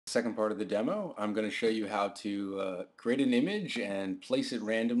second part of the demo, I'm going to show you how to create an image and place it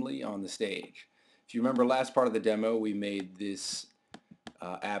randomly on the stage. If you remember last part of the demo, we made this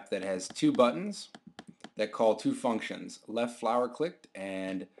app that has two buttons that call two functions, left flower clicked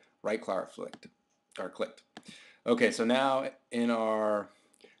and right flower clicked. Okay, so now in our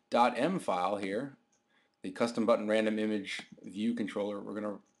 .m file here, the custom button random image view controller, we're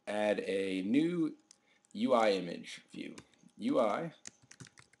going to add a new UI image view. UI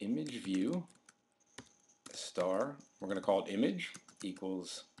image view star, we're going to call it image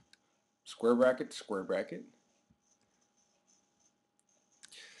equals square bracket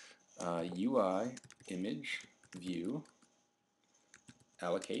UI image view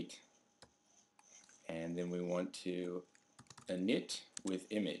allocate, and then we want to init with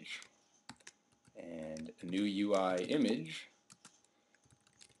image and a new UI image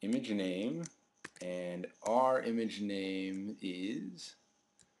name, and our image name is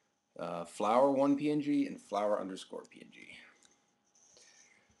flower1 PNG and flower_PNG.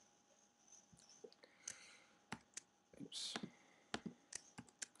 Oops.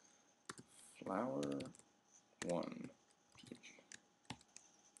 Flower1 PNG.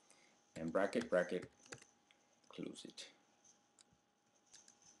 And bracket, close it.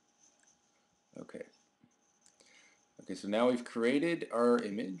 Okay. Okay, so now we've created our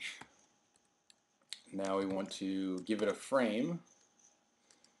image. Now we want to give it a frame.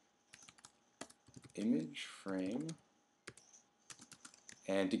 Image frame.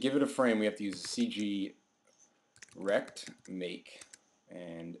 And to give it a frame, we have to use CGPointMake.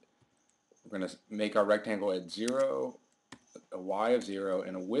 And we're going to make our rectangle at 0, a Y of 0,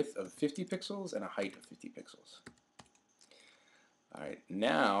 and a width of 50 pixels and a height of 50 pixels. Alright,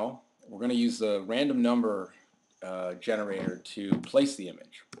 now we're going to use the random number generator to place the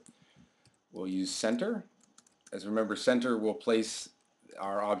image. We'll use center. As remember, center will place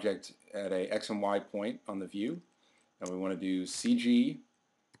our object at a X and Y point on the view. And we want to do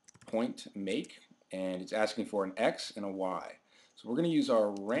CGPointMake, and it's asking for an X and a Y. So we're going to use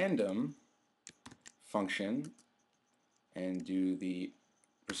our random function and do the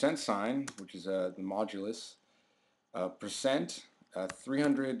 %, which is the modulus, percent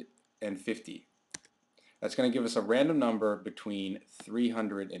 350. That's going to give us a random number between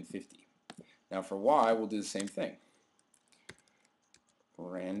 350. Now for Y, we'll do the same thing.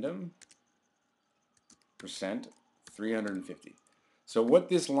 Random % 350. So what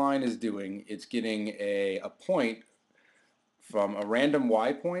this line is doing, it's getting a point from a random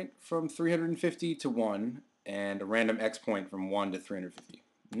Y point from 350 to 1 and a random X point from 1 to 350.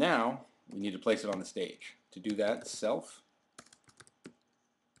 Now we need to place it on the stage. To do that,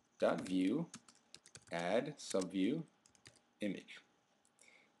 self.view add subview image.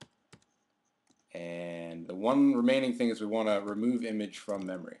 And the one remaining thing is we want to remove image from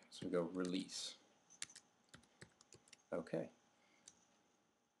memory. So we go release. Okay.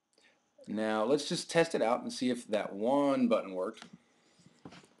 Now let's just test it out and see if that one button worked.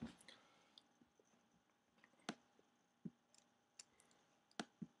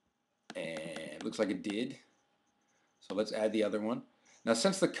 And it looks like it did. So let's add the other one. Now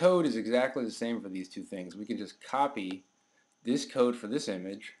since the code is exactly the same for these two things, we can just copy this code for this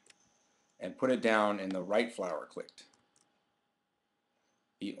image and put it down in the right flower clicked.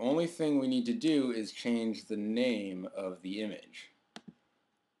 The only thing we need to do is change the name of the image.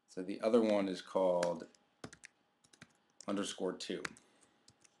 So the other one is called _2.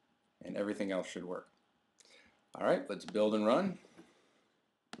 And everything else should work. Alright, let's build and run.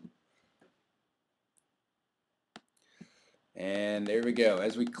 And there we go.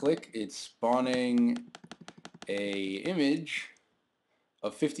 As we click, it's spawning a image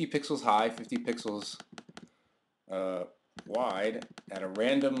of 50 pixels high, 50 pixels wide at a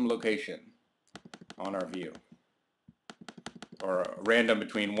random location on our view, or random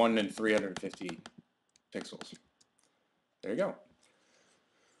between 1 and 350 pixels. There you go.